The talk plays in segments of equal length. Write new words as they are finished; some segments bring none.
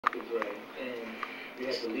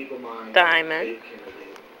Diamond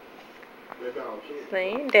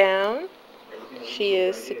laying down. She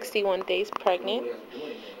is 61 days pregnant.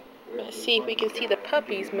 Let's see if we can see the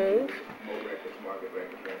puppies move.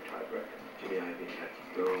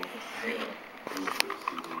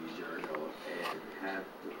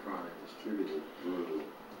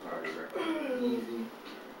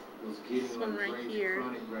 This one right here.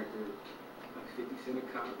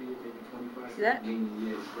 See that? What's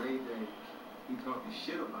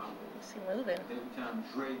he moving? Every time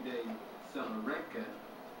Dre Day sell a record,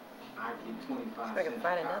 I get 25 cents. I can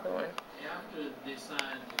find another one. After they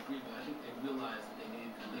signed the agreement, I think they realized that they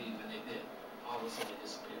needed to leave, and they did. All of a sudden, they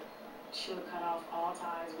disappeared. Should have cut off all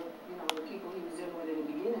ties with, the people he was dealing with in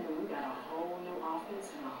the beginning, and we got a whole new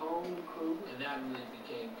office and a whole new crew. And that really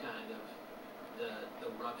became kind of the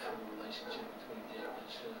rupture of the relationship between Dave and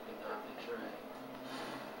Suge and not the Dre.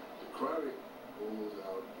 The Chronic rolls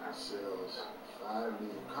out and sells 5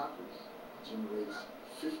 million copies, generates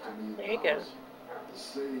 $50 million. There you go. The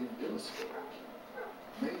slave in the store,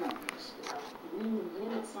 made in the store. We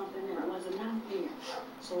invented something that wasn't out there,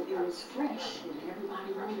 so it was fresh, and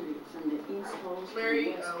everybody wanted it from the East Coast.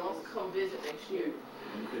 Mary wants to come visit next year. You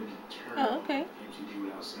couldn't turn okay.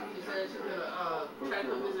 MTV outside. She said she's gonna try to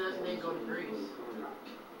come visit us and then go to Greece.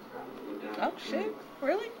 Oh shit!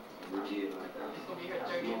 Really? She's gonna be here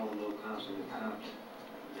 30 years.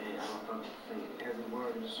 Man, I felt every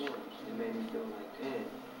word in the songs. It made me feel like, damn,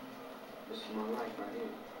 this is my life right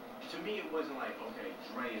here. To me, it wasn't like, okay,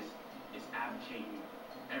 Dre is advocating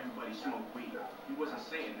everybody smoke weed. He wasn't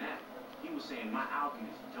saying that. He was saying, my album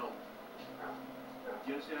is dope.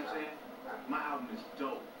 You understand what I'm saying? My album is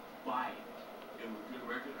dope. Buy it. It was a good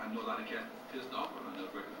record. I know a lot of cats are pissed off on those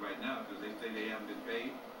records right now because they say they haven't been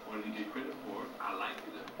paid or didn't get credit for it. I liked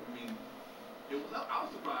it. I mean, I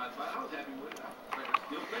was surprised by it. I was happy with it. I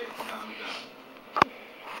still play it from time to time.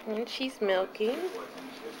 And she's milking.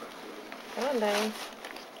 Oh no.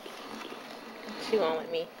 She won't let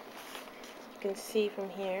me. You can see from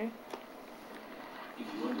here. If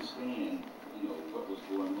you understand, what was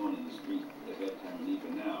going on in the street at that time and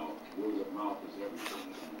even now, word of mouth is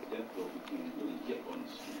everything. And death row became really hip on the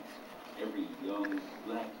street. Every young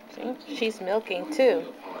black. See, she's milking too.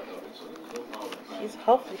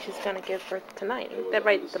 Hopefully she's gonna give birth tonight. That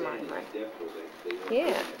right to mine, right?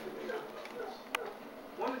 Yeah.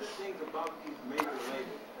 One of the things about these major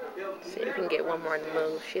labels, See if we can get one more to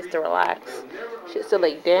move. She has to relax. She has to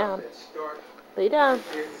lay down. Lay down.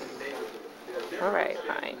 Alright,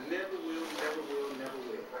 fine.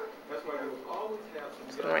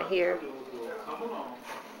 This one right here. Come along,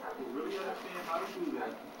 who really understand how to do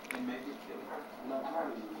that and make it kill. Not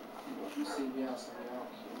hard. You see me outside, I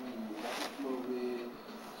smoke with,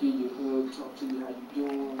 give you a hug, talk to you how you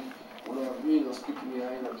doing. When I really don't speak to me, I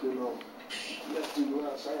ain't not doing no, let's do the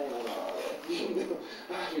outside and all that. I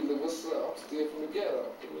mean, what's up? I'm still from the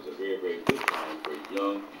ghetto. It was a very, very good time for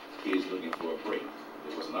young kids looking for a break.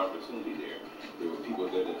 There was an opportunity there. There were people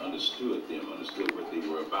there that understood them, understood what they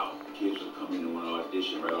were about. Kids would come in and want to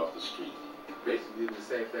audition right off the street. Basically did the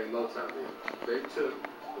same thing Motown did. They took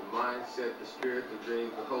the mindset, the spirit, the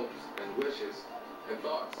dreams, the hopes, and wishes, and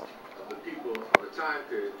thoughts of the people of the time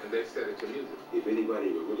period, and they set it to music. If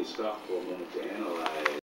anybody would really stop for a moment to analyze